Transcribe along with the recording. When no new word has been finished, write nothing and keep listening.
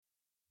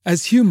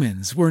As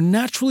humans, we're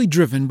naturally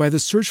driven by the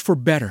search for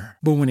better.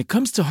 But when it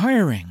comes to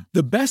hiring,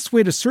 the best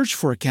way to search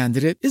for a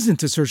candidate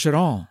isn't to search at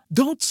all.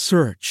 Don't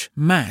search,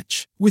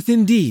 match with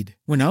Indeed.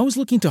 When I was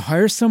looking to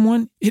hire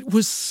someone, it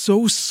was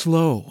so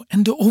slow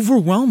and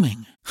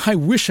overwhelming. I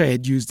wish I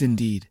had used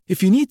Indeed.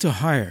 If you need to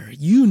hire,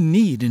 you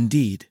need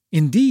Indeed.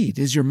 Indeed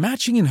is your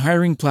matching and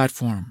hiring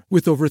platform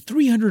with over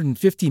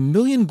 350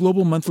 million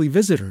global monthly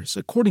visitors,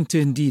 according to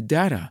Indeed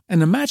data,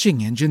 and a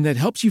matching engine that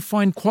helps you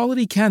find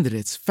quality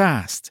candidates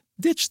fast.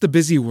 Ditch the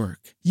busy work.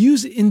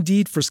 Use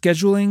Indeed for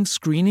scheduling,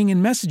 screening,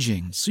 and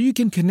messaging so you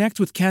can connect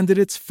with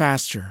candidates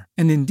faster.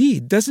 And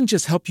Indeed doesn't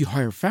just help you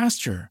hire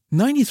faster.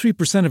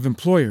 93% of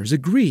employers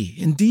agree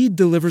Indeed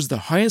delivers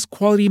the highest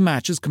quality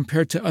matches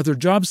compared to other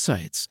job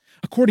sites,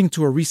 according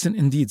to a recent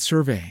Indeed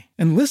survey.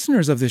 And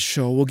listeners of this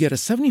show will get a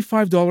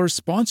 $75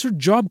 sponsored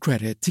job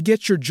credit to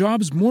get your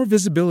jobs more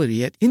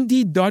visibility at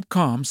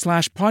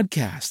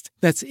Indeed.com/podcast.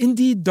 That's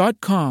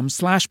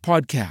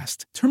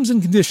Indeed.com/podcast. Terms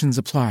and conditions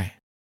apply.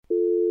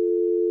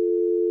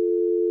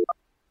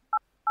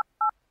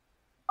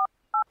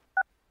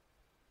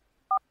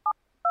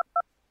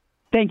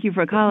 Thank you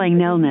for calling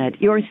Nelnet,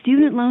 your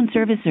student loan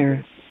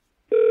servicer.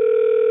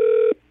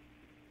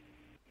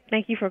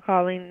 Thank you for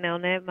calling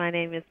Nelnet. My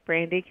name is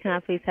Brandy. Can I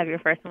please have your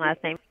first and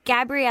last name?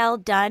 Gabrielle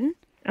Dunn.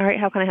 All right,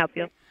 how can I help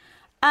you?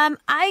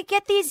 I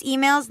get these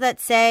emails that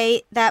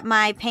say that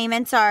my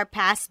payments are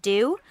past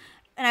due,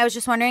 and I was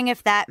just wondering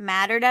if that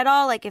mattered at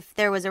all, like if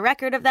there was a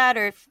record of that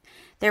or if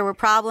there were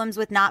problems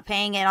with not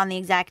paying it on the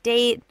exact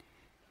date.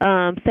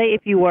 Say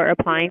if you were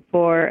applying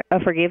for a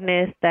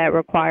forgiveness that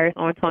requires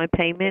on-time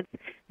payments,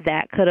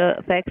 that could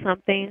affect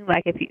something,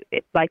 like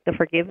like the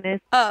forgiveness.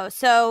 Oh,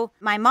 so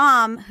my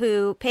mom,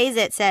 who pays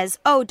it, says,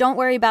 oh, don't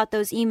worry about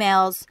those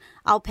emails.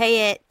 I'll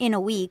pay it in a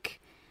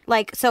week.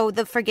 Like, so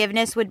the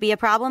forgiveness would be a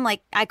problem?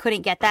 Like, I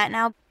couldn't get that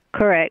now?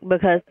 Correct,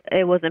 because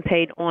it wasn't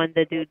paid on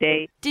the due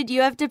date. Did you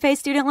have to pay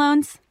student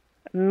loans?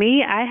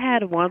 Me, I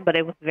had one, but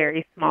it was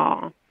very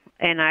small,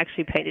 and I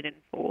actually paid it in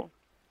full.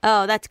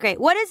 Oh, that's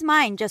great. What is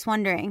mine? Just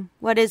wondering.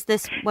 What is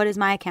this? What is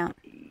my account?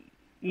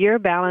 Your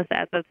balance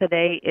as of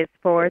today is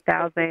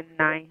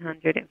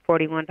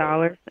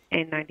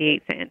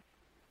 $4,941.98.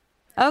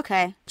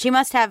 Okay. She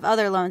must have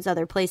other loans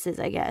other places,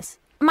 I guess.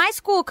 My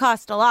school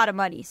cost a lot of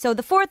money, so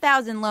the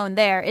 $4,000 loan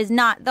there is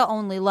not the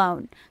only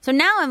loan. So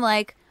now I'm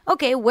like,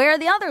 okay, where are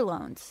the other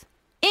loans?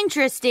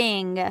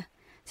 Interesting.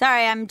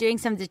 Sorry, I'm doing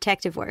some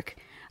detective work.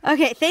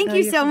 Okay, thank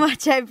you so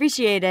much. I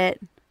appreciate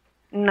it.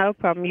 No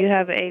problem. You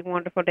have a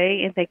wonderful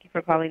day, and thank you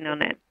for calling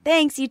Nelnet.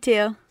 Thanks, you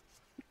too.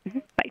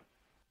 Bye.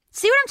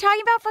 See what I'm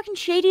talking about? Fucking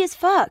shady as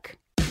fuck.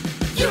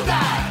 You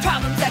got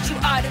problems that you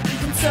ought to be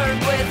concerned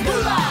with.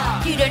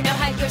 Moolah! You don't know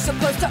how you're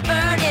supposed to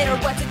earn it, or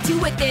what to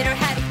do with it, or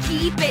how to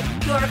keep it.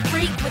 You're a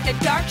freak with a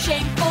dark,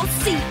 shameful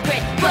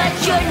secret. But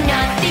you're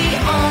not the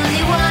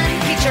only one.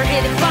 Get your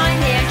hidden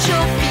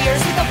financial fears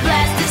with a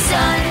blast of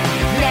sun.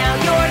 Now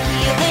your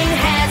healing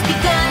has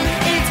begun.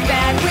 It's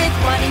Bad with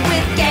Money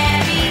with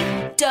Gabby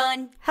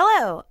Dunn.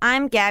 Hello,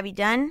 I'm Gabby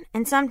Dunn,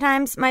 and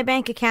sometimes my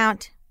bank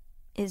account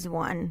is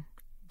 $1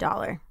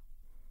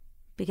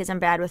 because I'm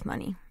bad with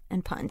money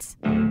and puns.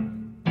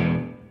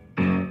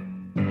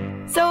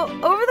 So,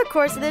 over the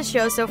course of this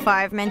show so far,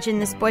 I've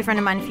mentioned this boyfriend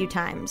of mine a few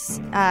times,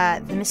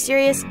 the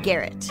mysterious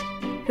Garrett,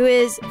 who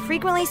is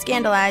frequently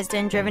scandalized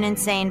and driven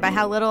insane by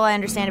how little I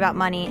understand about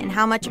money and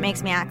how much it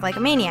makes me act like a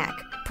maniac.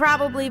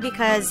 Probably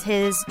because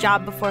his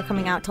job before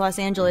coming out to Los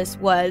Angeles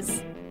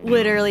was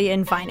literally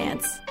in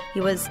finance.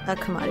 He was a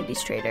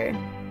commodities trader.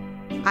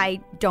 I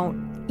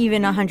don't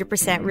even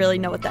 100% really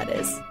know what that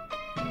is.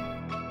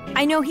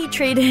 I know he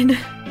traded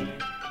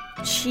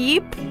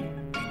sheep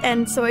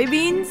and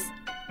soybeans,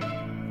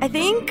 I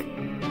think.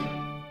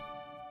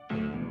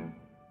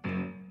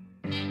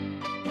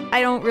 I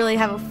don't really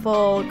have a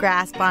full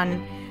grasp on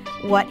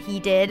what he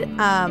did,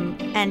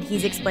 and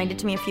he's explained it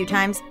to me a few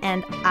times,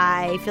 and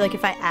I feel like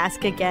if I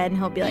ask again,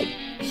 he'll be like,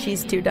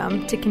 she's too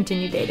dumb to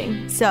continue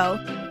dating. So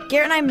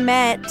Garrett and I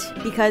met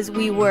because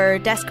we were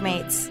desk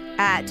mates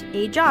at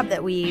a job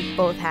that we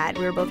both had.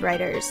 We were both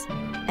writers.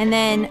 And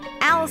then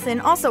Allison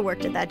also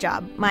worked at that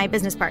job, my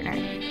business partner,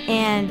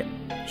 and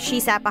she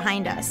sat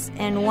behind us.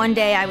 And one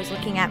day I was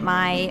looking at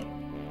my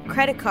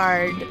credit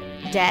card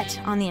debt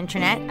on the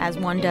internet, as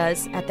one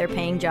does at their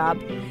paying job,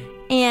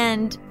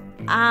 and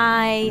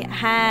I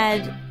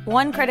had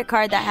one credit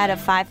card that had a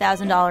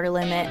 $5,000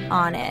 limit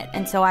on it,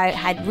 and so I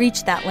had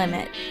reached that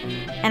limit,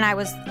 and I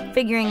was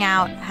figuring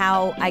out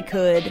how I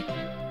could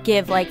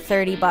give like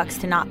 $30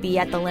 to not be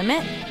at the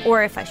limit,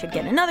 or if I should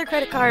get another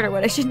credit card, or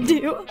what I should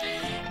do.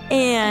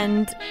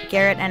 And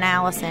Garrett and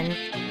Allison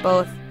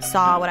both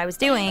saw what I was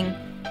doing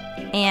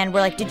and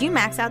were like, did you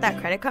max out that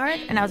credit card?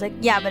 And I was like,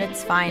 yeah, but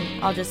it's fine.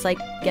 I'll just like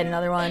get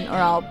another one, or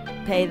I'll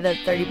pay the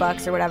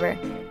 $30 or whatever.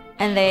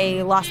 And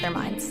they lost their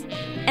minds.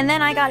 And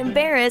then I got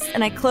embarrassed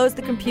and I closed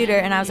the computer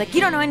and I was like,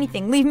 you don't know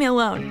anything, leave me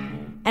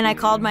alone. And I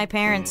called my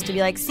parents to be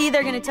like, see,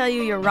 they're going to tell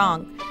you you're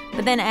wrong.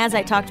 But then as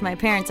I talked to my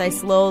parents, I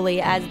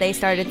slowly, as they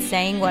started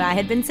saying what I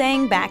had been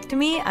saying back to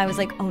me, I was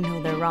like, oh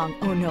no, they're wrong.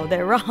 Oh no,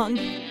 they're wrong.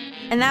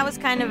 And that was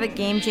kind of a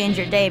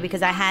game-changer day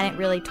because I hadn't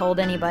really told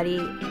anybody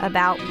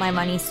about my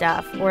money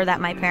stuff or that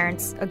my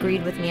parents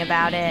agreed with me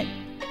about it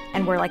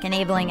and were, like,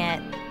 enabling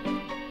it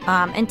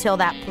until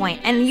that point.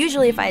 And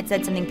usually if I had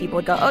said something, people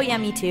would go, oh, yeah,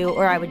 me too,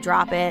 or I would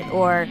drop it,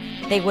 or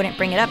they wouldn't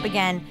bring it up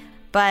again.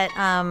 But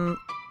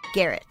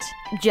Garrett,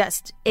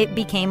 it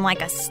became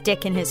like a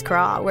stick in his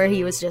craw where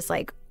he was just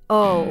like,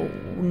 oh,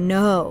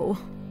 no.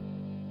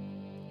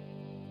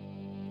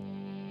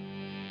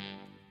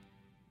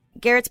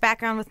 Garrett's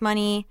background with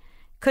money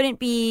couldn't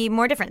be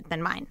more different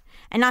than mine.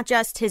 And not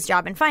just his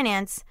job in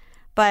finance,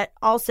 but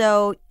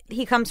also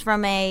he comes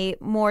from a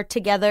more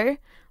together,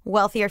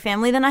 wealthier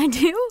family than I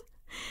do.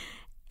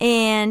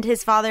 And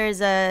his father is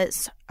a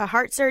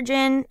heart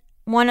surgeon.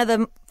 One of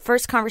the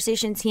first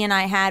conversations he and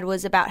I had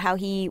was about how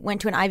he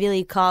went to an Ivy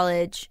League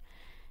college.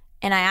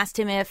 And I asked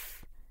him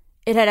if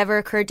it had ever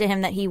occurred to him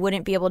that he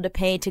wouldn't be able to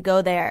pay to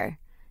go there.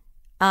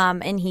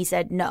 And he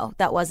said, no,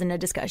 that wasn't a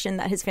discussion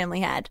that his family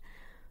had,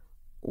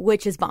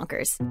 which is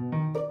bonkers.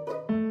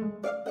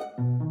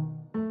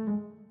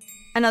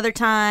 Another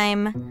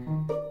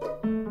time,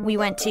 we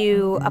went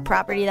to a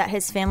property that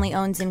his family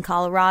owns in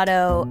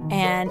Colorado,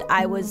 and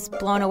I was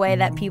blown away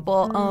that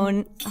people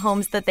own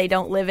homes that they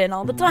don't live in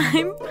all the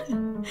time.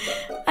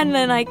 And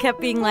then I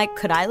kept being like,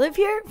 could I live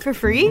here for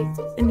free?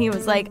 And he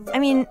was like, I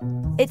mean,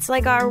 it's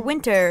like our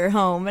winter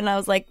home. And I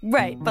was like,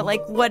 right, but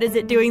like, what is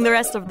it doing the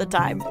rest of the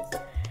time?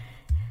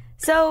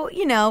 So,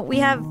 you know, we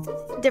have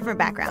different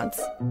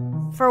backgrounds.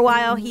 For a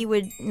while, he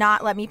would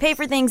not let me pay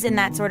for things in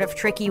that sort of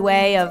tricky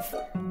way of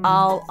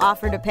I'll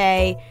offer to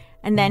pay,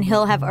 and then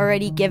he'll have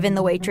already given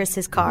the waitress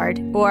his card.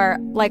 Or,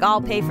 like,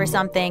 I'll pay for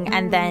something,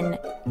 and then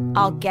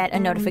I'll get a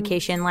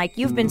notification like,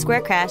 you've been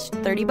Square Cashed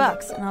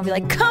 $30. And I'll be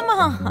like, come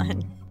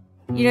on!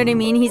 You know what I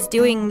mean? He's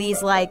doing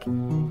these, like,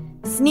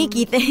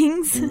 sneaky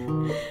things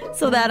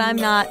so that I'm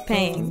not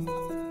paying.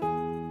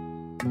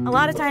 A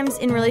lot of times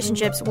in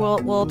relationships,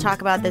 we'll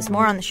talk about this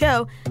more on the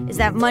show, is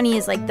that money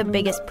is like the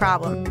biggest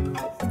problem.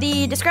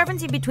 The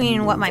discrepancy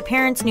between what my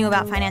parents knew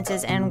about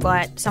finances and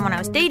what someone I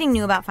was dating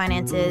knew about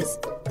finances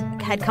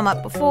had come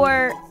up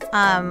before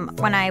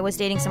when I was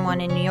dating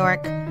someone in New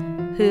York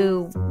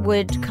who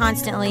would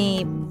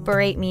constantly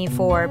berate me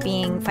for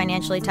being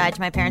financially tied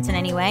to my parents in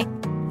any way,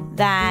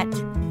 that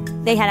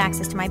they had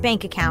access to my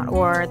bank account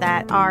or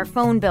that our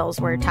phone bills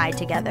were tied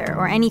together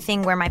or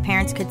anything where my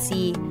parents could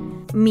see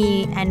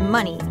me and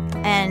money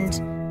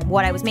and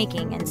what I was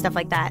making and stuff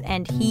like that.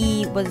 And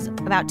he was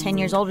about 10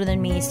 years older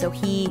than me, so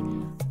he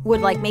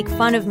would like make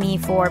fun of me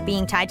for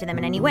being tied to them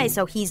in any way.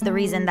 So he's the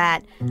reason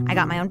that I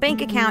got my own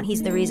bank account.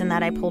 He's the reason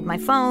that I pulled my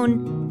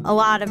phone. A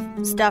lot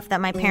of stuff that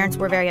my parents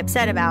were very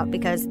upset about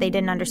because they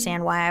didn't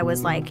understand why I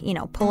was like, you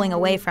know, pulling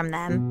away from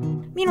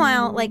them.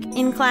 Meanwhile, like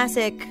in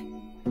classic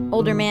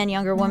older man,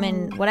 younger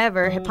woman,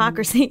 whatever,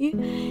 hypocrisy,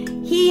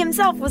 he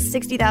himself was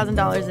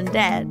 $60,000 in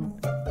debt.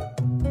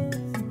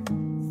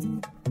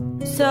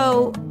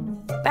 So,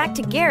 back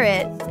to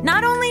Garrett.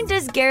 Not only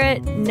does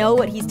Garrett know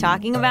what he's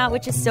talking about,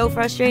 which is so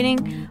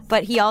frustrating,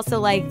 but he also,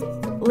 like,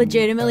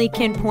 legitimately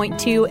can point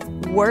to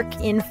work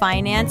in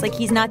finance. Like,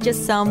 he's not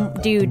just some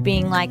dude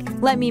being like,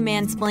 let me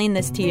mansplain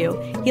this to you.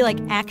 He, like,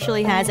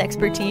 actually has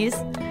expertise.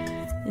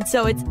 And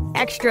so it's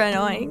extra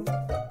annoying.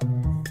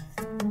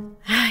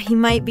 He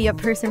might be a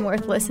person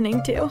worth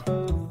listening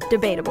to.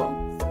 Debatable.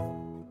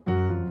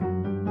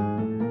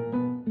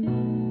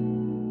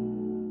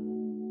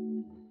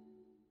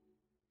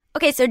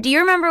 Okay, so do you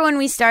remember when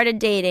we started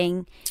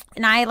dating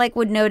and I like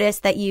would notice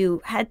that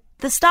you had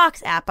the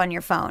stocks app on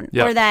your phone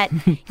or that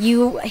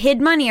you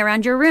hid money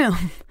around your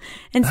room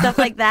and stuff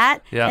like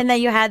that and that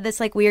you had this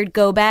like weird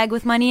go bag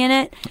with money in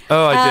it?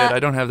 Oh, I did. I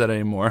don't have that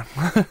anymore.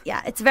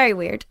 Yeah, it's very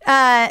weird.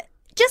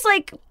 Just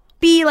like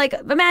be like,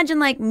 imagine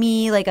like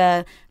me, like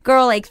a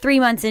girl like 3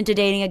 months into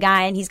dating a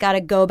guy and he's got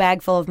a go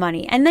bag full of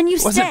money and then you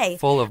stay.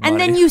 Full of money. And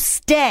then you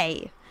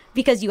stay.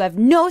 Because you have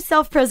no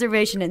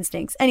self-preservation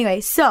instincts. Anyway,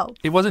 so...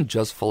 It wasn't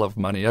just full of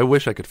money. I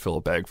wish I could fill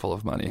a bag full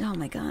of money. Oh,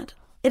 my God.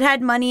 It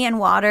had money and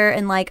water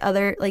and, like,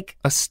 other, like...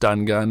 A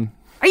stun gun.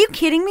 Are you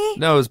kidding me?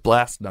 No, it was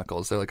blast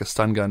knuckles. They're like a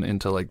stun gun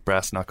into, like,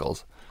 brass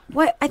knuckles.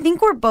 What? I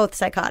think we're both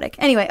psychotic.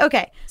 Anyway,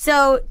 okay.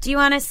 So, do you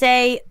want to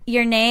say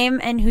your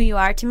name and who you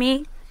are to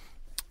me?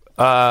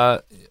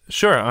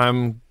 Sure.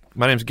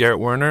 My name's Garrett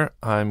Werner.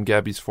 I'm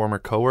Gabby's former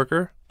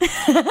coworker.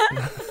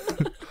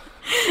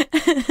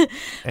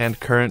 And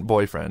current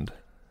boyfriend.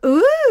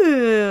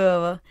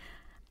 Ooh.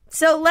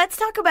 So let's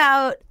talk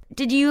about,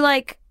 did you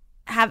like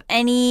have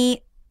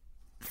any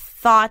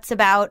thoughts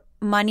about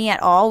money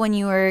at all when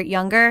you were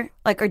younger?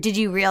 Like, or did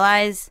you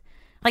realize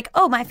like,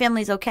 oh, my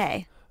family's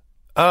okay?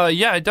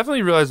 Yeah, I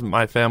definitely realized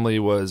my family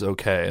was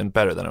okay and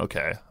better than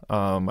okay.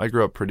 I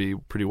grew up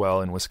pretty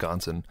well in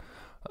Wisconsin.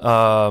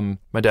 My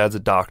dad's a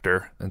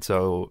doctor, and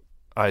so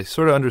I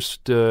sort of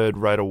understood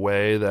right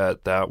away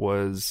that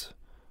was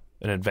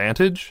an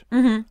advantage.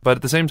 Mm-hmm. But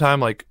at the same time,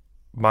 like,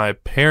 my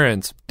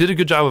parents did a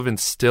good job of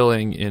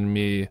instilling in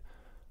me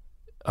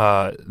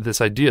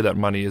this idea that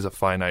money is a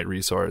finite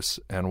resource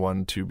and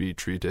one to be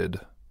treated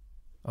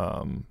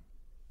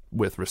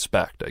with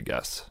respect, I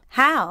guess.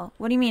 How?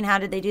 What do you mean? How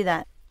did they do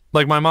that?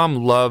 Like, my mom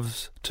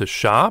loves to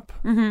shop,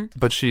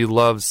 but she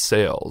loves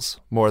sales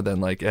more than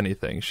like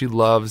anything. She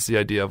loves the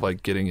idea of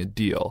like getting a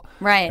deal.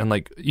 Right. And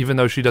like, even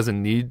though she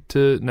doesn't need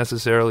to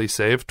necessarily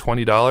save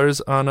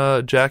 $20 on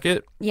a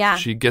jacket,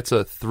 she gets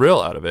a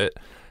thrill out of it.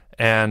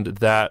 And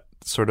that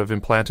sort of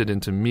implanted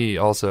into me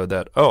also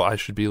that, oh, I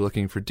should be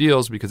looking for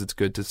deals because it's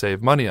good to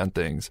save money on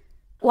things.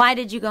 Why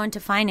did you go into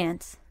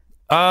finance?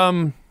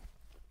 That's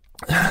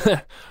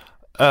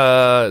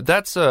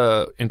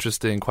a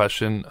interesting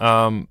question.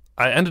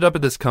 I ended up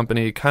at this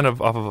company kind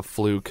of off of a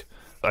fluke.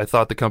 I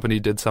thought the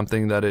company did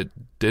something that it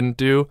didn't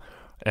do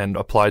and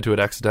applied to it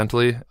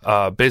accidentally,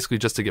 basically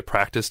just to get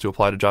practice to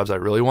apply to jobs I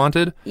really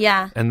wanted.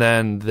 Yeah. And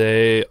then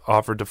they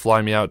offered to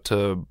fly me out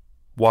to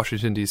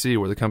Washington, D.C.,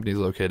 where the company is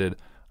located,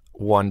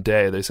 one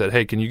day. They said,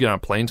 hey, can you get on a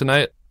plane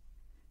tonight?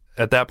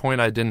 At that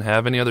point, I didn't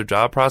have any other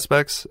job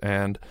prospects.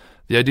 And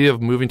the idea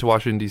of moving to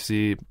Washington,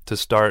 D.C. to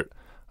start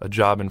a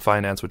job in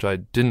finance, which I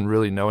didn't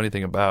really know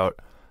anything about,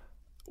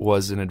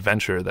 was an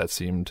adventure that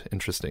seemed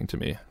interesting to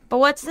me. But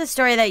what's the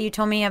story that you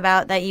told me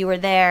about that you were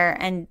there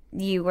and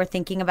you were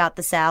thinking about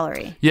the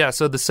salary? Yeah,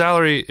 so the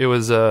salary, it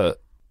was, should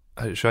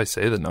I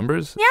say the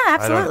numbers? Yeah,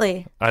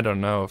 absolutely. I don't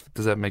know.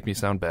 Does that make me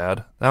sound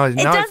bad? Now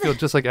I feel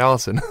just like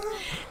Allison.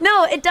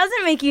 No, it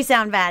doesn't make you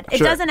sound bad. It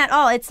doesn't at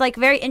all. It's like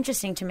very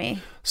interesting to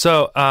me.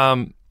 So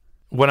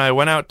when I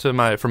went out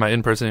to for my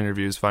in-person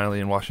interviews finally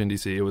in Washington,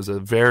 D.C., it was a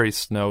very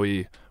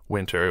snowy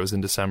winter. It was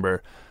in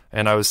December.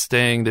 And I was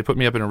staying, they put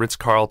me up in a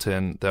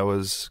Ritz-Carlton that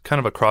was kind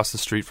of across the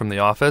street from the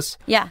office.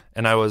 Yeah.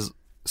 And I was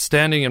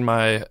standing in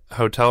my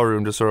hotel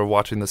room just sort of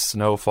watching the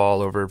snow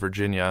fall over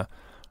Virginia.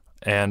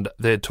 And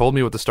they had told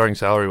me what the starting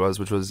salary was,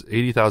 which was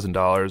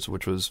 $80,000,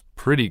 which was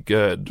pretty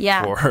good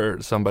for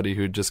somebody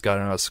who just got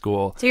out of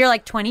school. So you're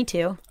like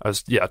 22. I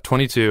was,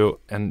 22.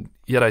 And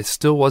yet I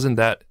still wasn't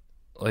that,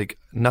 like,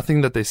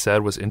 nothing that they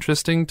said was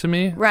interesting to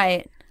me.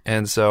 Right.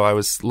 And so I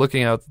was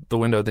looking out the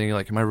window thinking,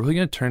 like, am I really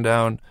going to turn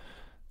down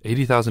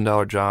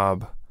 $80,000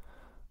 job?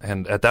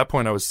 And at that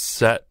point I was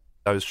set.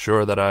 I was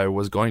sure that I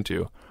was going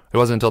to. It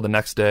wasn't until the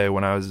next day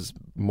when I was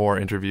more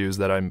interviews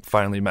that I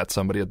finally met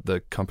somebody at the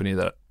company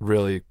that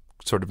really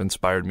sort of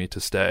inspired me to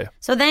stay.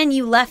 So then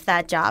you left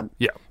that job.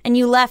 Yeah. And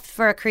you left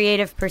for a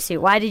creative pursuit.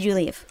 Why did you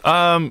leave?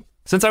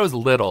 Since I was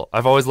little,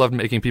 I've always loved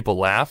making people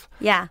laugh.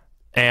 Yeah.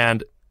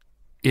 And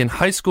in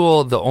high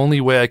school, the only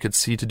way I could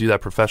see to do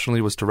that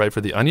professionally was to write for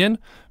The Onion,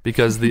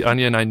 because The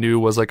Onion I knew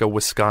was like a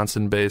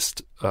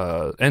Wisconsin-based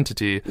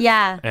entity.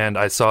 Yeah. And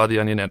I saw The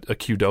Onion at a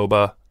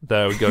Qdoba that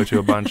I would go to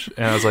a bunch.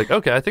 And I was like,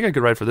 okay, I think I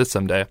could write for this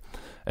someday.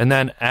 And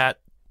then at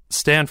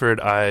Stanford,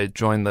 I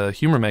joined the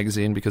humor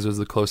magazine because it was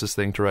the closest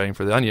thing to writing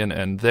for The Onion.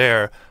 And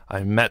there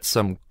I met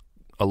some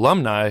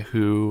alumni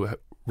who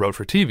wrote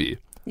for TV.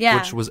 Yeah.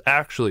 Which was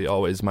actually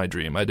always my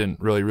dream. I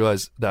didn't really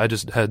realize that. I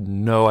just had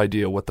no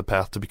idea what the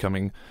path to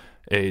becoming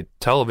a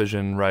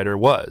television writer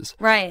was.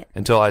 Right.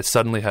 Until I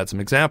suddenly had some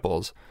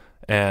examples.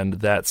 And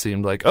that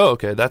seemed like, oh,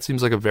 okay, that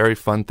seems like a very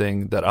fun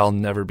thing that I'll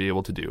never be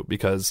able to do,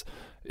 because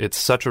it's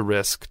such a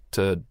risk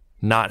to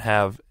not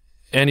have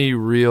any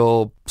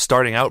real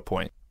starting out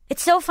point.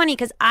 It's so funny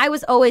because I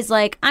was always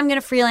like, I'm going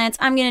to freelance.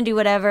 I'm going to do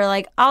whatever.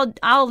 Like,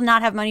 I'll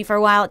not have money for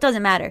a while. It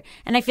doesn't matter.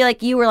 And I feel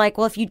like you were like,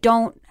 well, if you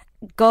don't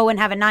go and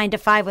have a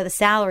 9-to-5 with a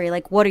salary,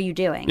 like, what are you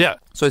doing? Yeah.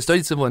 So I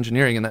studied civil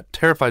engineering, and that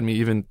terrified me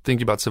even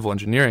thinking about civil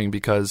engineering,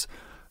 because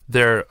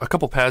there are a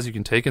couple paths you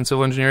can take in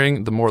civil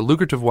engineering. The more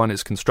lucrative one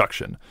is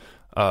construction,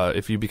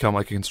 if you become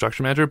like a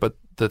construction manager. But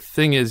the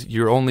thing is,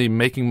 you're only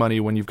making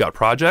money when you've got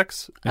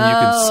projects, and you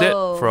can sit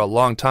for a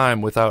long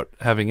time without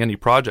having any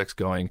projects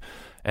going.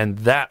 And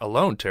that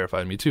alone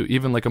terrified me too.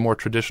 Even like a more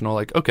traditional,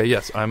 like, okay,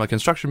 yes, I'm a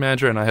construction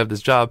manager and I have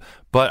this job,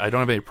 but I don't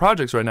have any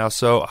projects right now.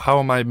 So how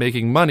am I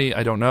making money?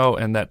 I don't know.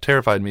 And that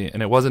terrified me.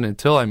 And it wasn't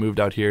until I moved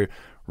out here,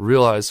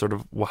 realized sort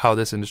of how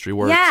this industry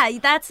works. Yeah,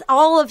 that's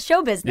all of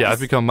show business. Yeah, I've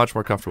become much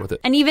more comfortable with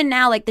it. And even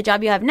now, like the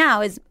job you have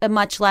now is a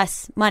much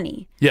less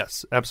money.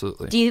 Yes,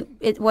 absolutely.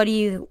 What do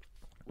you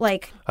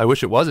like? I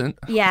wish it wasn't.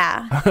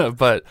 Yeah.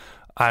 But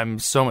I'm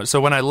so much. So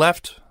when I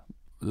left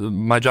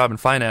my job in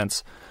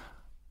finance,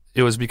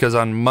 it was because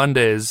on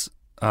Mondays,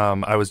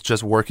 I was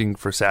just working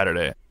for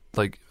Saturday.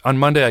 Like, on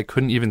Monday, I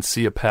couldn't even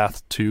see a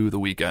path to the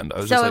weekend.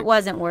 So it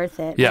wasn't worth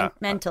it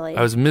mentally.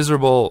 I was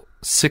miserable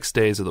 6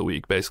 days of the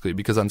week, basically,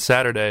 because on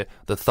Saturday,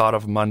 the thought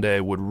of Monday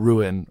would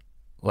ruin,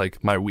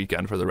 like, my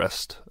weekend for the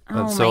rest.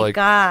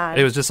 God.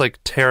 It was just, like,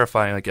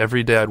 terrifying. Like,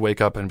 every day I'd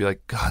wake up and be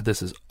like, God,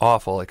 this is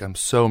awful. Like, I'm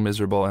so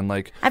miserable. And,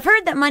 like... I've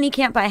heard that money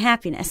can't buy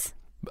happiness.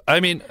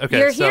 I mean, okay,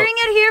 You're hearing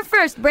it here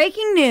first.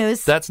 Breaking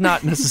news. That's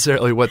not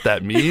necessarily what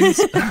that means.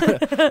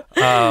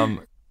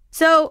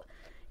 So,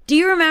 do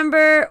you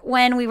remember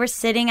when we were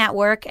sitting at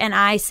work and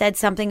I said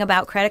something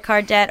about credit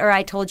card debt, or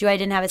I told you I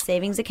didn't have a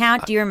savings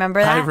account? Do you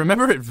remember that? I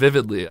remember it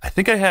vividly. I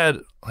think I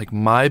had, like,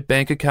 my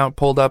bank account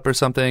pulled up or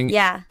something.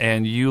 Yeah.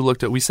 And you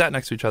looked at... We sat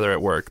next to each other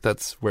at work.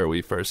 That's where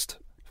we first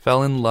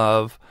fell in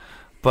love.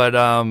 But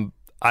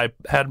I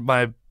had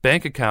my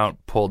bank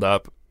account pulled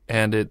up,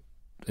 and it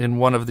in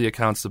one of the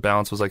accounts, the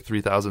balance was like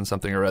 3,000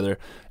 something or other,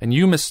 and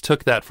you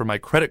mistook that for my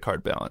credit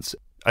card balance.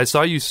 I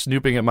saw you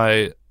snooping at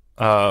my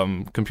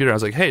computer. I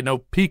was like, hey, no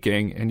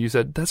peeking. And you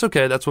said, that's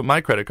okay. That's what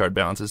my credit card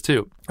balance is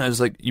too. I was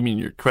like, you mean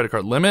your credit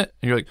card limit?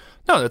 And you're like,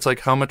 no, that's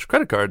like how much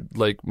credit card,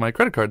 like my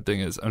credit card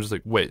thing is. I'm just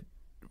like, wait,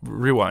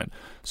 rewind.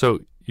 So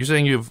you're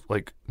saying you have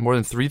like more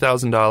than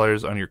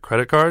 $3,000 on your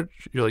credit card?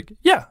 You're like,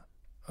 yeah.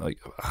 Like,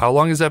 how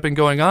long has that been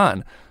going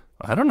on?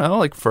 I don't know,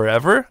 like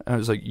forever. And I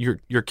was like,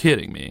 you're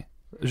kidding me.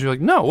 You're like,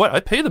 no, what?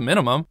 I pay the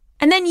minimum.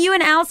 And then you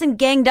and Allison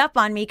ganged up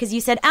on me because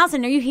you said,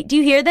 Allison, do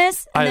you hear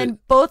this? And then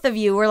both of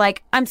you were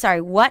like, I'm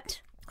sorry,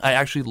 what? I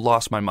actually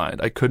lost my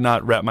mind. I could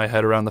not wrap my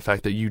head around the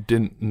fact that you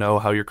didn't know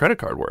how your credit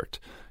card worked.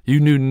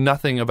 You knew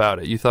nothing about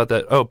it. You thought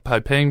that,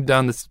 by paying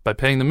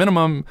the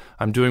minimum,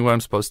 I'm doing what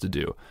I'm supposed to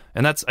do.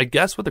 And that's, I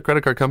guess, what the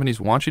credit card companies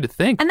want you to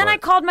think. And then I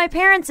called my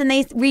parents and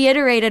they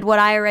reiterated what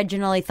I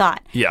originally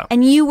thought. Yeah.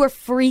 And you were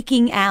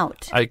freaking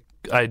out. I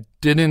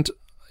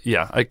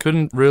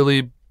couldn't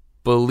really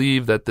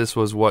believe that this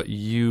was what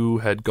you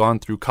had gone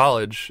through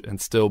college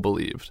and still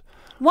believed.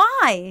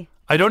 Why?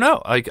 I don't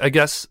know. I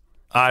guess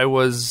I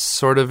was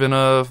sort of in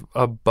a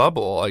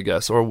bubble, I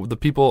guess. Or the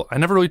people, I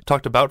never really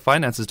talked about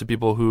finances to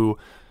people who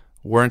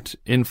weren't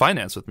in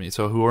finance with me,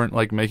 so who weren't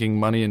like making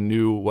money and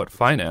knew what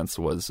finance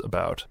was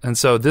about. And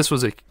so this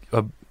was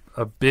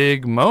a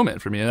big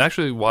moment for me, and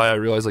actually why I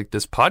realized like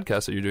this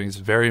podcast that you're doing is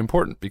very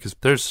important, because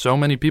there's so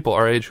many people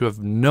our age who have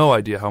no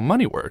idea how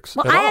money works.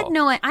 Well, I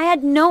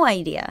had no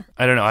idea.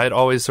 I don't know. I had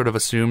always sort of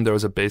assumed there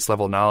was a base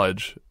level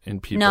knowledge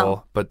in people,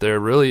 No. but there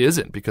really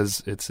isn't,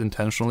 because it's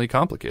intentionally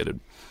complicated.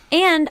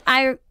 And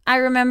I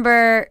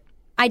remember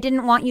I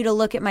didn't want you to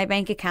look at my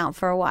bank account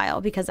for a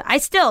while because I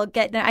still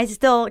get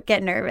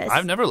nervous.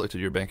 I've never looked at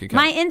your bank account.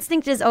 My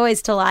instinct is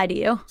always to lie to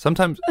you.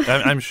 Sometimes,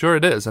 I'm sure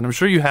it is, and I'm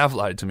sure you have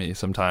lied to me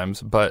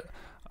sometimes, but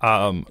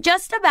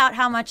just about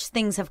how much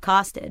things have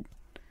costed.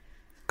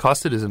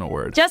 Costed isn't a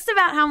word. Just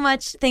about how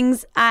much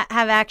things have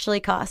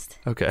actually cost.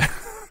 Okay.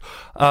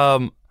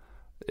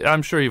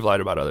 I'm sure you've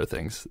lied about other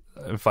things.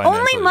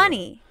 Only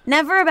money.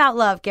 Never about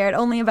love, Garrett.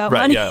 Only about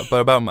money. Right, yeah,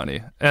 but about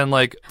money. And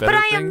like better But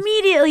I things.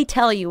 immediately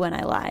tell you when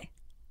I lie.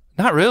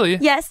 Not really.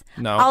 Yes.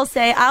 No. I'll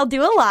say, I'll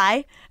do a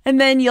lie, and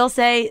then you'll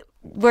say,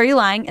 were you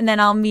lying? And then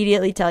I'll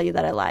immediately tell you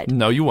that I lied.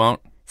 No, you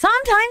won't.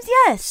 Sometimes,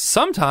 yes.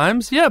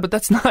 Sometimes, yeah, but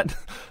that's all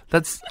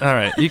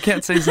right. You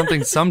can't say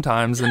something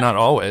sometimes and not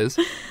always.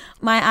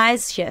 My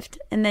eyes shift,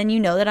 and then you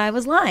know that I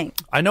was lying.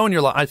 I know when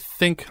you're lying. I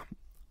think,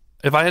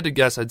 if I had to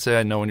guess, I'd say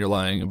I know when you're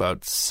lying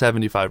about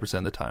 75%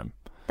 of the time.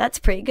 That's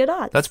pretty good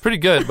odds. That's pretty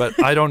good,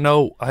 but I don't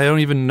know. I don't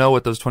even know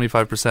what those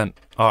 25%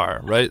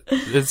 are, right?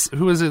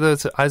 Who is it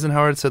that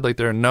Eisenhower said, like,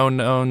 there are known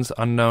knowns,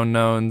 unknown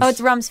knowns? Oh,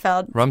 it's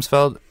Rumsfeld.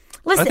 Rumsfeld?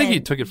 Listen. I think he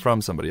took it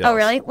from somebody else. Oh,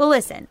 really? Well,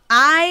 listen.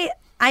 I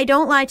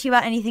don't lie to you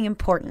about anything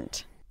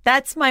important.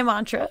 That's my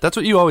mantra. That's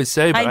what you always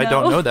say, but I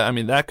don't know. know that. I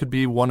mean, that could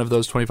be one of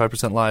those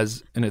 25%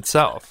 lies in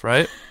itself,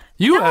 right?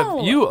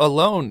 No. You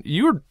alone,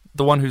 you're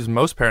the one who's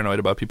most paranoid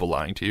about people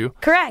lying to you.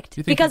 Correct.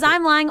 You think Because people-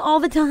 I'm lying all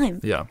the time.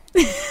 Yeah,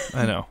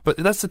 I know. But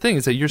that's the thing,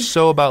 is that you're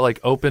so about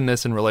like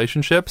openness in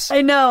relationships.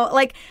 I know.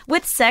 Like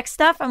with sex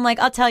stuff, I'm like,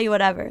 I'll tell you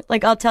whatever.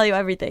 Like, I'll tell you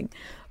everything.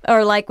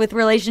 Or like with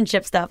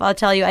relationship stuff, I'll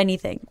tell you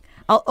anything.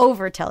 I'll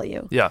over tell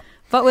you. Yeah.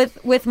 But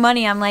with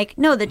money, I'm like,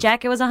 no, the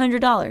jacket was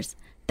 $100.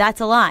 That's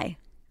a lie.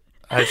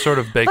 I sort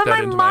of baked But that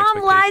my into my mom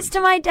expectations. lies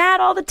to my dad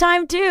all the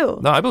time too.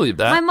 No, I believe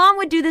that. My mom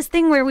would do this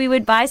thing where we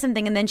would buy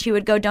something and then she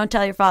would go, don't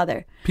tell your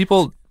father.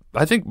 People,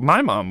 I think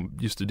my mom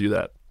used to do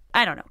that.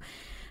 I don't know.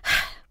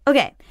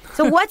 Okay.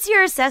 So what's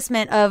your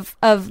assessment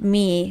of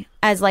me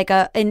as like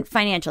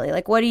financially?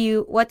 Like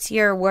what's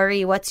your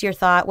worry? What's your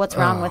thought? What's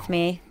wrong with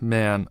me?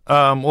 Man.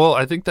 Well,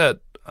 I think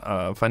that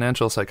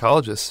financial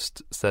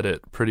psychologist said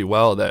it pretty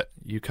well, that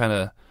you kind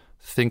of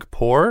think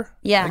poor,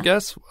 Yeah. I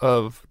guess,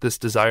 of this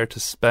desire to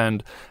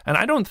spend. And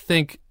I don't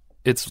think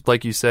it's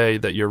like you say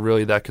that you're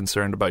really that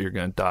concerned about you're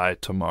going to die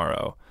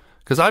tomorrow.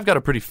 Because I've got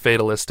a pretty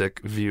fatalistic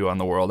view on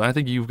the world, and I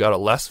think you've got a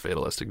less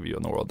fatalistic view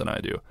on the world than I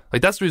do.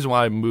 Like, that's the reason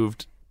why I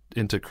moved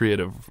into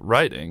creative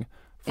writing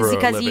for It's a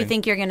because living. you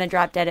think you're going to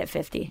drop dead at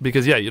 50.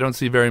 Because, yeah, you don't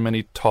see very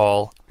many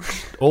tall,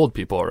 old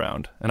people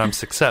around, and I'm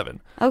 6'7".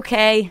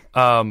 Okay.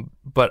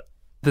 But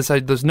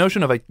this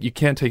notion of like you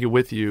can't take it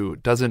with you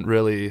doesn't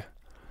really...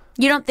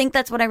 You don't think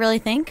that's what I really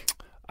think?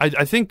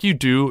 I think you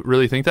do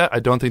really think that. I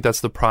don't think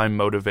that's the prime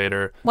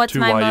motivator What's to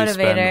my why you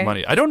spend motivator?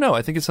 money. I don't know.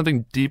 I think it's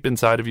something deep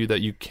inside of you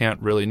that you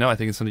can't really know. I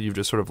think it's something you've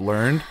just sort of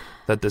learned,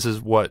 that this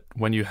is what,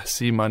 when you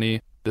see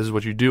money, this is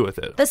what you do with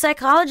it. The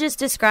psychologist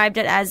described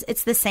it as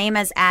it's the same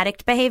as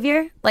addict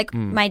behavior. Like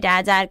my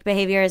dad's addict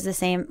behavior is the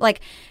same.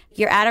 Like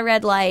you're at a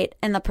red light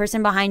and the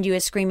person behind you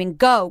is screaming,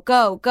 go,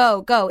 go,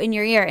 go, go in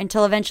your ear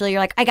until eventually you're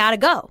like, I gotta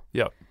go.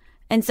 Yep.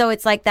 And so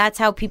it's like that's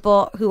how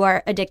people who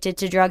are addicted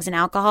to drugs and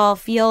alcohol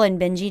feel and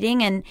binge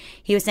eating. And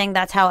he was saying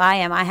that's how I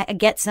am. I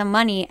get some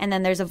money and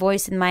then there's a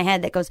voice in my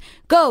head that goes,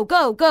 go,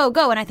 go, go,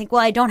 go. And I think,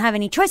 well, I don't have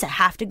any choice. I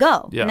have to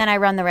go. Yeah. And then I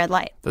run the red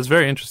light. That's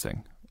very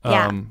interesting.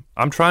 Yeah.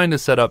 I'm trying to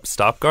set up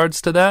stop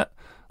guards to that.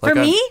 For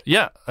me?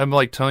 Yeah. I'm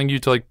like telling you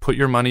to like put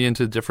your money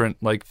into different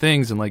like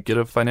things and like get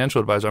a financial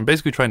advisor. I'm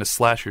basically trying to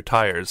slash your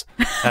tires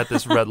at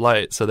this red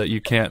light so that you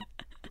can't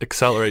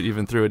accelerate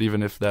even through it,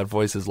 even if that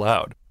voice is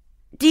loud.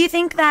 Do you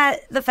think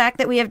that the fact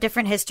that we have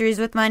different histories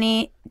with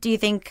money, do you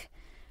think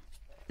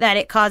that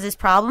it causes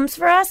problems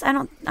for us? I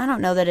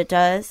don't know that it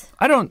does.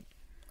 I don't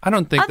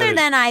think Other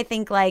than I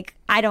think like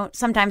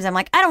sometimes I'm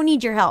like, I don't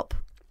need your help.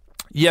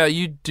 Yeah,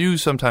 you do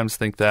sometimes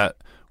think that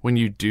when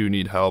you do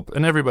need help,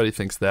 and everybody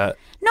thinks that.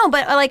 No,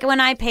 but like when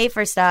I pay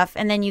for stuff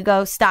and then you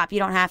go, stop, you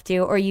don't have to,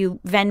 or you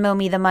Venmo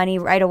me the money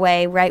right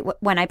away,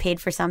 when I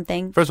paid for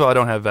something. First of all, I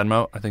don't have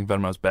Venmo. I think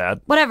Venmo's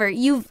bad. Whatever.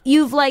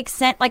 You've like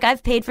sent, like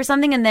I've paid for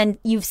something and then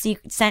you've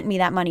sent me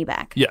that money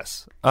back.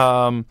 Yes.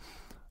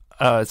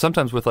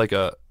 Sometimes with like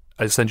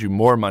I send you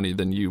more money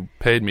than you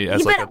paid me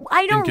as but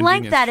I don't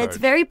like that. Charge. It's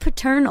very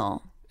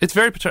paternal. It's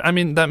very paternal. I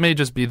mean, that may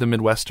just be the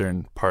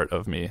Midwestern part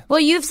of me. Well,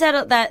 you've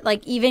said that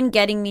like even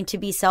getting me to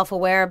be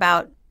self-aware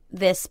about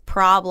this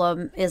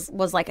problem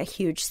was like a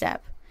huge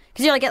step.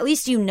 Because you're like, at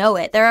least you know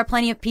it. There are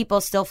plenty of people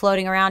still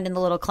floating around in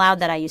the little cloud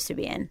that I used to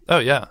be in. Oh,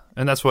 yeah.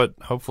 And that's what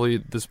hopefully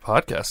this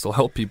podcast will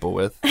help people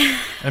with.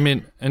 I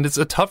mean, and it's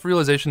a tough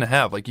realization to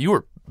have. Like, you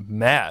were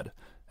mad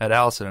at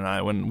Allison and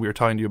I when we were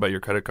talking to you about your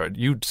credit card.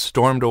 You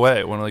stormed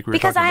away when like we were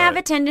because talking I about have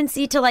it. a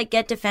tendency to like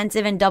get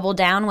defensive and double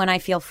down when I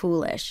feel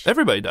foolish.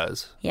 Everybody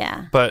does.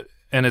 Yeah.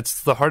 And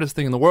it's the hardest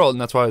thing in the world,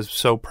 and that's why I was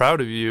so proud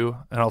of you,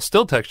 and I'll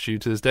still text you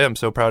to this day. I'm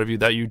so proud of you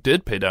that you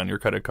did pay down your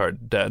credit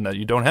card debt and that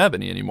you don't have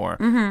any anymore,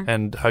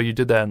 and how you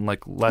did that in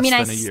like less than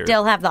a year. I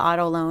still have the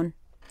auto loan.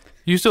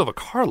 You still have a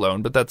car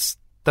loan, but that's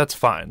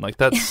fine. Like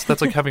that's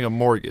like having a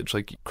mortgage.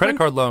 Like credit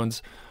card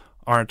loans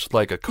aren't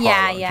like a car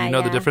loan. Do you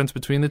know the difference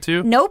between the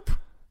two? Nope.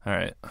 All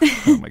right.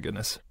 Oh my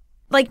goodness.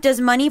 Like, does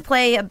money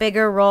play a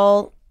bigger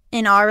role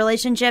in our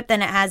relationship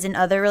than it has in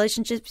other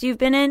relationships you've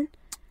been in?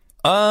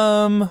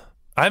 I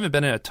haven't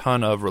been in a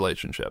ton of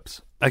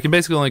relationships. I can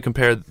basically only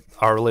compare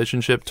our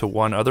relationship to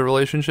one other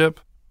relationship.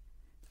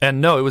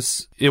 And no,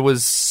 it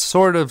was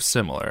sort of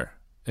similar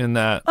in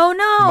that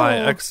my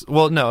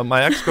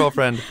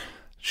ex-girlfriend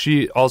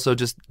she also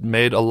just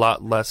made a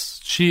lot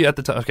less. She at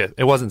the time, okay,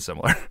 it wasn't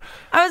similar.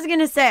 I was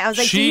gonna say,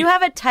 do you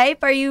have a type?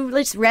 Are you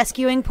just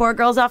rescuing poor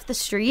girls off the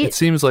street? It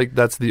seems like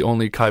that's the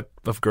only type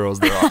of girls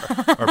there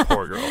are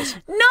poor girls.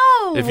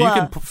 No, if you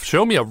can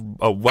show me a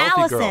wealthy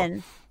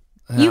Allison,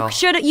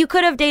 girl, you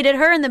could have dated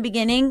her in the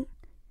beginning.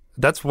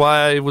 That's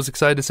why I was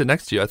excited to sit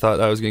next to you. I thought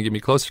that was gonna get me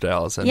closer to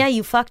Allison. Yeah,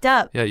 you fucked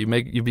up. Yeah,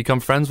 you become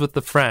friends with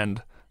the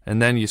friend. And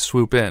then you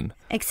swoop in.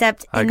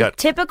 Except in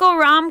typical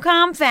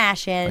rom-com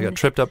fashion. I got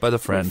tripped up by the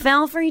friend. We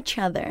fell for each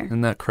other.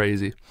 Isn't that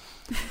crazy?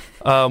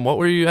 What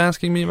were you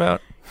asking me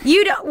about?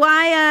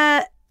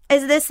 Why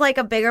is this like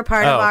a bigger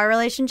part of our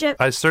relationship?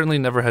 I certainly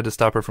never had to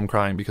stop her from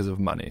crying because of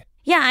money.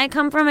 Yeah, I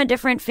come from a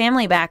different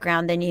family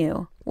background than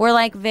you. We're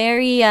like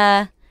very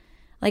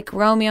like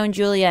Romeo and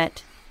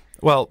Juliet.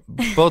 Well,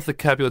 both the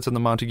Capulets and the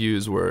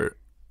Montagues were,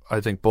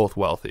 I think, both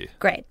wealthy.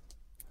 Great.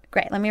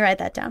 Let me write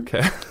that down.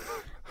 Okay.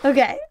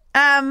 Okay.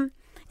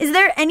 Is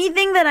there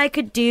anything that I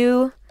could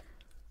do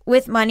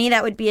with money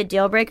that would be a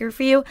deal breaker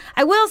for you?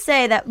 I will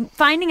say that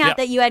finding out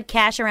that you had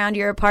cash around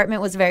your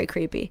apartment was very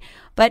creepy.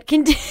 But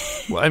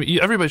well, I mean,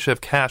 everybody should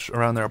have cash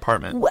around their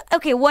apartment.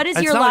 Okay, what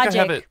is your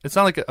logic? It's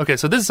not like okay.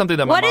 So this is something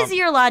that What is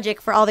your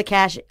logic for all the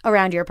cash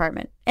around your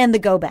apartment and the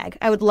go bag?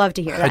 I would love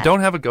to hear that. I don't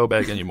have a go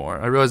bag anymore.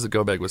 I realized the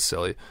go bag was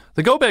silly.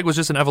 The go bag was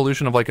just an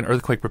evolution of like an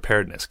earthquake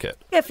preparedness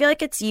kit. Yeah, I feel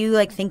like it's you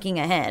like thinking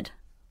ahead.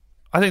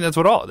 I think that's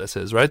what all of this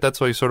is, right? That's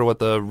what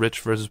the rich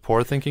versus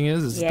poor thinking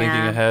is thinking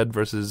ahead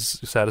versus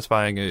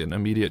satisfying an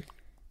immediate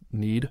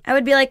need. I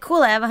would be like,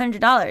 cool, I have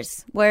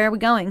 $100. Where are we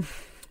going?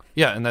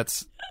 Yeah, and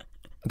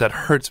that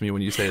hurts me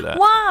when you say that.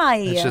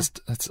 Why?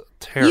 It's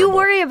terrible. You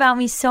worry about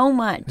me so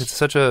much. It's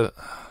such a,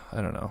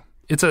 I don't know.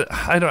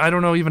 I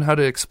don't know even how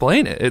to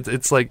explain it.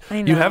 It's like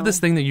you have this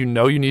thing that you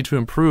know you need to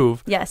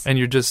improve. Yes. And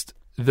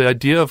the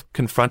idea of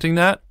confronting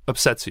that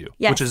upsets you,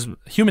 which is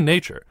human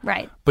nature.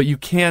 Right. But you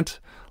can't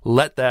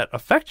let that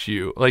affect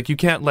you. Like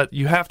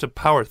you have to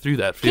power through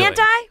that feeling. Can't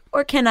I?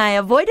 Or can I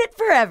avoid it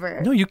forever?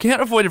 No, you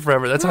can't avoid it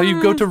forever. That's how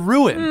you go to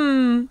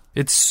ruin.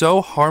 It's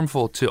so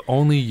harmful to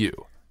only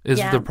you is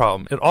the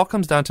problem. It all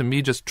comes down to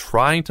me just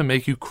trying to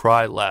make you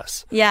cry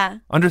less. Yeah.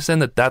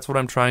 Understand that that's what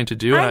I'm trying to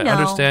do. I know. I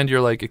understand you're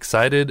like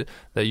excited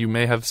that you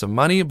may have some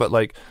money, but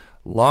like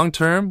long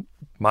term,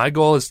 my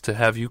goal is to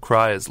have you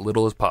cry as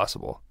little as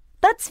possible.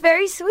 That's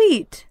very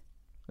sweet.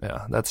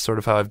 Yeah, that's sort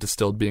of how I've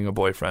distilled being a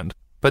boyfriend.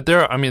 But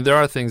there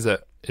are things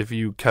that if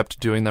you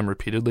kept doing them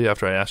repeatedly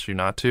after I asked you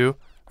not to,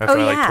 after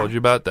I told you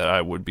about, that I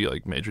would be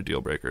like major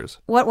deal breakers.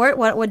 What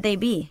would they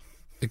be?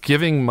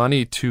 Giving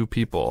money to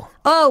people.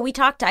 Oh,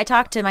 I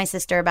talked to my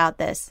sister about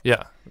this.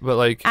 Yeah, but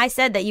like I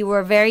said that you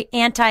were very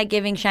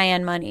anti-giving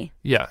Cheyenne money.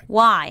 Yeah.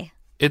 Why?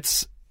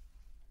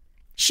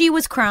 She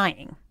was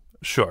crying.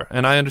 Sure,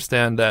 and I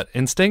understand that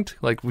instinct,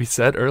 like we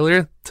said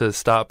earlier, to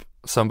stop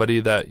somebody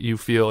that you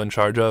feel in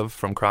charge of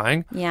from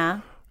crying.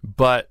 Yeah.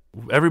 But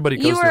everybody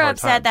goes through a hard time. You were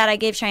upset that I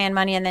gave Cheyenne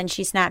money and then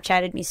she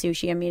Snapchatted me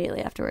sushi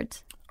immediately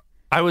afterwards.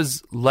 I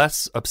was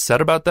less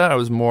upset about that. I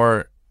was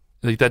more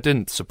like, that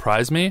didn't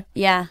surprise me.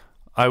 Yeah.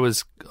 I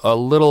was a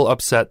little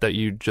upset that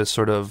you just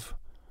sort of,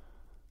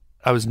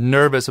 I was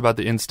nervous about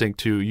the instinct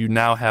to, you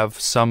now have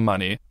some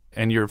money,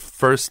 and your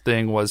first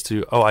thing was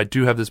to, oh, I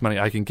do have this money,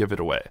 I can give it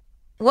away.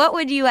 What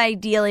would you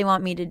ideally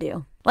want me to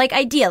do? Like,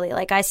 ideally,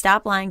 like, I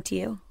stop lying to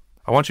you.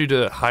 I want you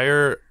to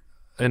hire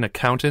an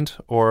accountant,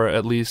 or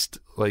at least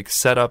like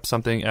set up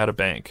something at a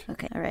bank.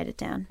 Okay, I'll write it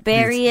down.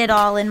 Bury it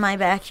all in my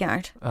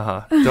backyard.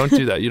 Don't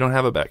do that. You don't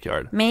have a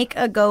backyard. Make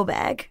a go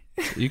bag.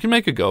 You can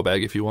make a go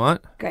bag if you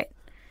want. Great.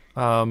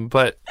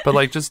 But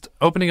like just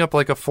opening up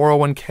like a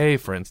 401k,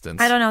 for instance.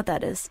 I don't know what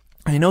that is.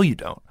 I know you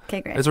don't.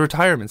 Okay, great. It's a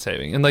retirement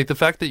saving. And like the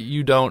fact that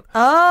you don't, you've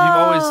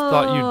always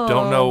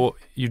thought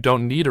you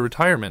don't need a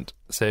retirement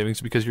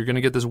savings because you're going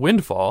to get this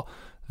windfall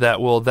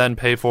that will then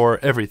pay for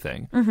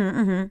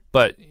everything.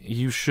 But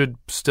you should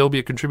still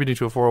be contributing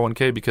to a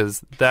 401k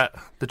because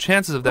the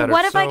chances of that are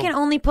what if I can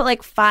only put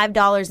like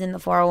 $5 in the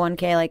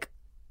 401k like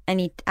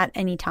at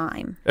any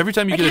time? Every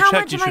time you like get a how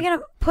check, much am I going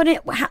to put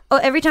it?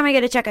 Every time I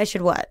get a check, I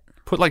should what?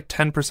 Put like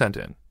 10%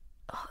 in.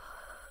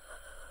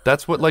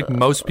 That's what like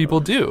most people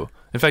do.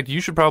 In fact,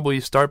 you should probably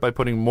start by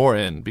putting more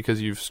in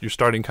because you're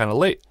starting kind of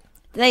late.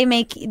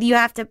 You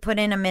have to put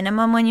in a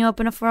minimum when you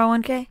open a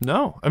 401k?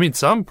 No. I mean,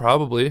 some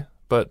probably,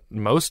 but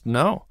most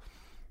no.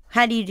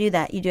 How do you do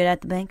that? You do it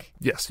at the bank?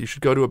 Yes, you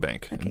should go to a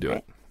bank and do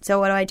it. So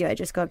what do? I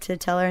just go up to the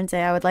teller and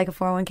say, I would like a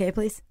 401k,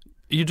 please?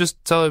 You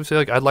just say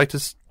like, I'd like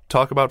to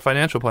talk about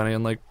financial planning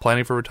and like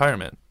planning for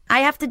retirement. I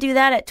have to do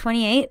that at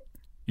 28?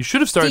 You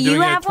should have started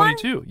doing it at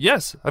 22. One?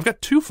 Yes, I've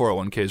got 2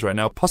 401ks right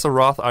now, plus a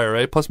Roth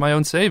IRA, plus my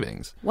own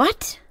savings.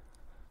 What?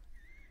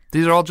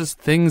 These are all just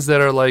things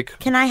that are like...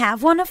 Can I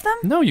have one of them?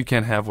 No, you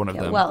can't have one of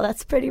them. Well,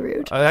 that's pretty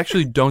rude. I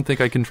actually don't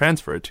think I can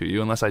transfer it to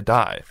you unless I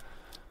die.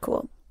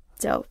 Cool.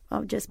 So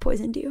I've just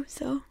poisoned you,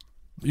 so...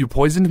 You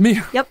poisoned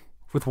me? Yep.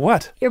 With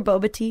what? Your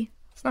boba tea.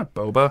 It's not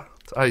boba.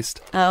 It's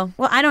iced. Oh.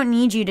 Well, I don't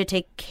need you to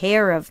take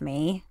care of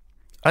me.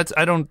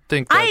 I don't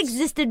think that's... I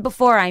existed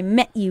before I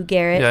met you,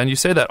 Garrett. Yeah, and you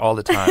say that all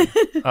the time.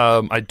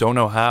 I don't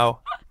know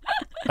how.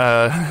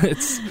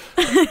 It's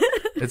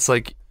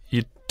like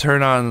you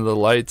turn on the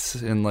lights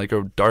in like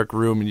a dark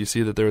room and you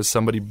see that there was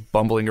somebody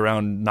bumbling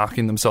around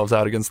knocking themselves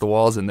out against the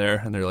walls in there,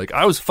 and they're like,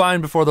 I was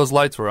fine before those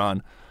lights were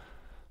on.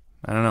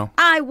 I don't know.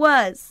 I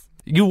was.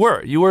 You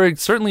were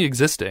certainly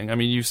existing. I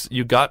mean,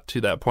 you got to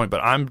that point,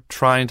 but I'm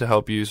trying to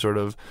help you sort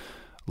of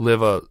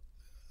live a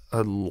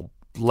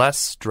less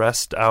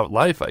stressed out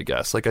life, I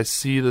guess. Like, I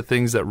see the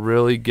things that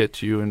really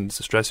get you and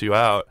stress you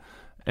out.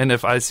 And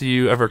if I see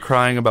you ever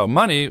crying about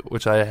money,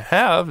 which I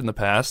have in the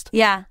past,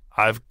 yeah,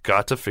 I've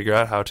got to figure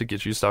out how to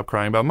get you to stop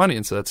crying about money.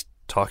 And so that's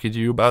talking to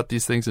you about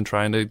these things and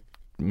trying to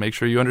make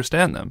sure you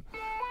understand them.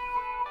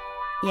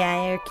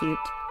 Yeah, you're cute.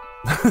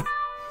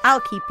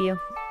 I'll keep you.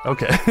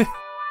 Okay.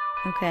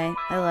 Okay,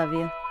 I love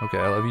you. Okay,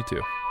 I love you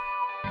too.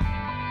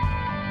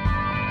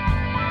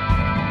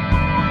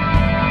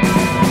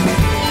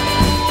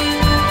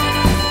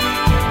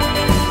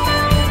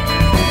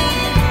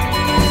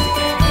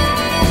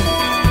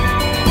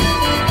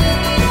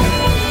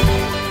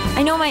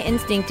 I know my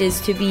instinct is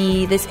to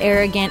be this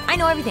arrogant, I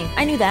know everything,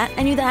 I knew that,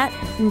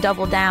 and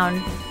double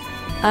down.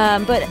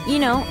 But, you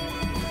know,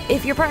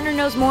 if your partner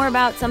knows more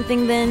about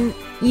something than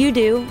you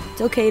do, it's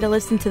okay to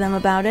listen to them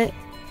about it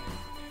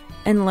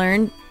and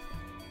learn.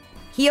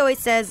 He always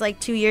says, like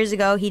 2 years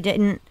ago, he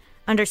didn't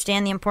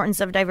understand the importance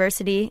of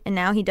diversity, and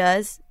now he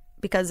does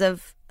because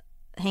of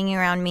hanging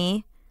around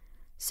me.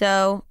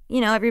 So,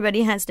 you know,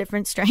 everybody has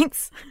different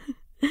strengths.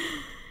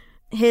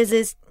 His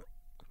is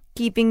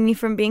keeping me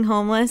from being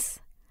homeless.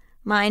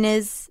 Mine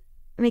is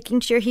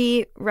making sure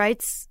he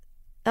writes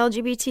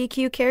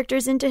LGBTQ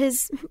characters into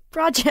his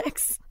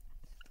projects.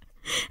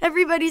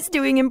 Everybody's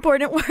doing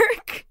important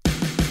work.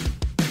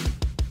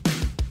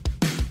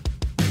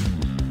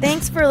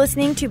 Thanks for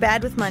listening to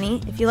Bad with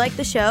Money. If you like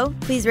the show,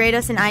 please rate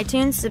us in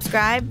iTunes,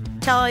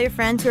 subscribe, tell all your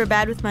friends who are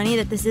bad with money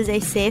that this is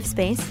a safe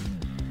space.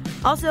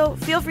 Also,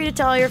 feel free to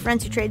tell all your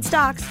friends who trade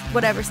stocks,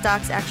 whatever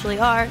stocks actually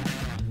are,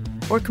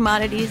 or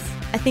commodities.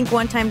 I think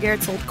one time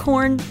Garrett sold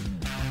corn.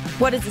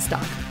 What is a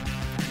stock?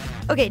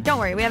 Okay, don't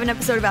worry. We have an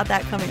episode about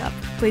that coming up.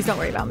 Please don't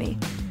worry about me.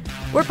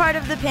 We're part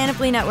of the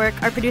Panoply Network.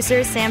 Our producer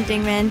is Sam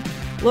Dingman.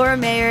 Laura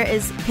Mayer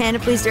is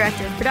Panoply's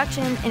Director of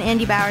Production, and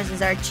Andy Bowers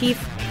is our Chief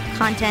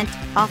Content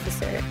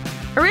Officer.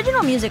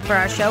 Original music for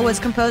our show was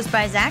composed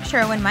by Zach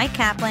Sherwin, Mike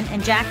Kaplan,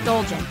 and Jack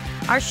Dolgen.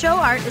 Our show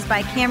art is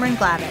by Cameron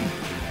Glavin.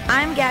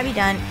 I'm Gabby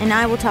Dunn, and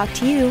I will talk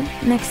to you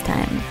next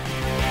time.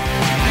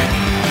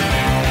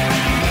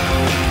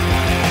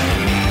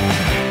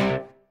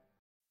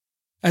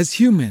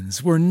 As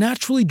humans, we're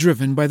naturally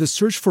driven by the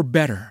search for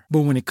better.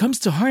 But when it comes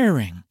to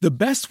hiring, the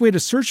best way to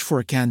search for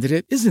a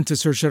candidate isn't to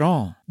search at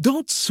all.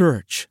 Don't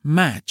search,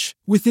 match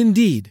with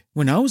Indeed.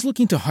 When I was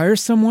looking to hire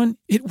someone,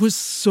 it was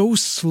so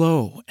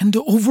slow and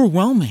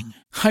overwhelming.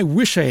 I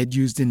wish I had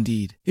used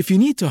Indeed. If you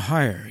need to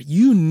hire,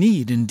 you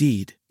need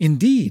Indeed.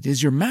 Indeed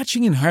is your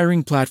matching and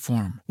hiring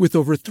platform with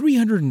over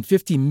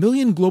 350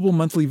 million global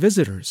monthly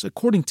visitors,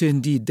 according to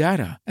Indeed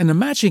data, and a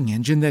matching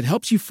engine that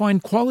helps you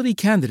find quality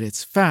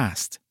candidates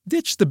fast.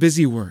 Ditch the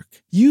busy work.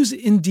 Use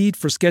Indeed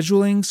for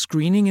scheduling,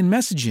 screening, and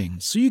messaging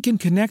so you can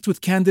connect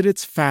with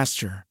candidates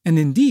faster. And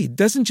Indeed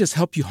doesn't just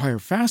help you hire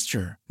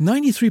faster.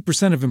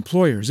 93% of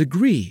employers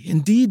agree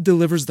Indeed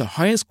delivers the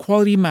highest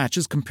quality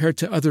matches compared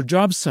to other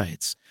job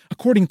sites,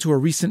 according to a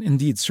recent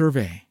Indeed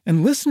survey.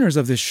 And listeners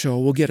of this show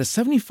will get a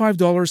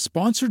 $75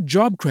 sponsored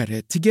job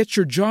credit to get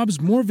your jobs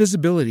more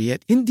visibility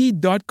at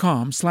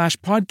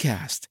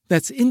Indeed.com/podcast.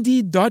 That's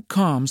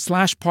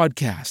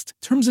Indeed.com/podcast.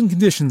 Terms and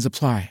conditions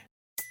apply.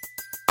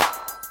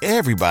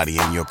 Everybody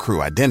in your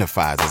crew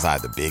identifies as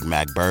either Big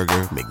Mac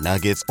Burger,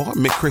 McNuggets, or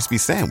McCrispy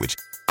Sandwich.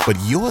 But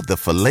you're the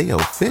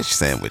Filet-O-Fish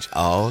Sandwich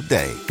all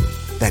day.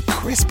 That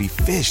crispy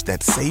fish,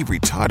 that savory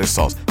tartar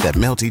sauce, that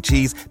melty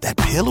cheese, that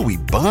pillowy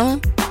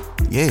bun.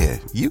 Yeah,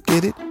 you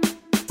get it.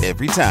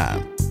 Every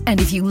time.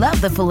 And if you love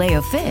the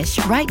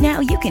Filet-O-Fish, right now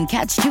you can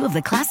catch two of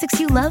the classics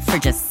you love for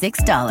just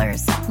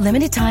 $6.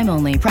 Limited time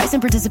only. Price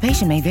and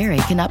participation may vary.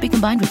 Cannot be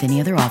combined with any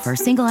other offer.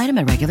 Single item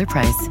at regular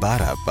price.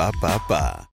 Ba-da-ba-ba-ba.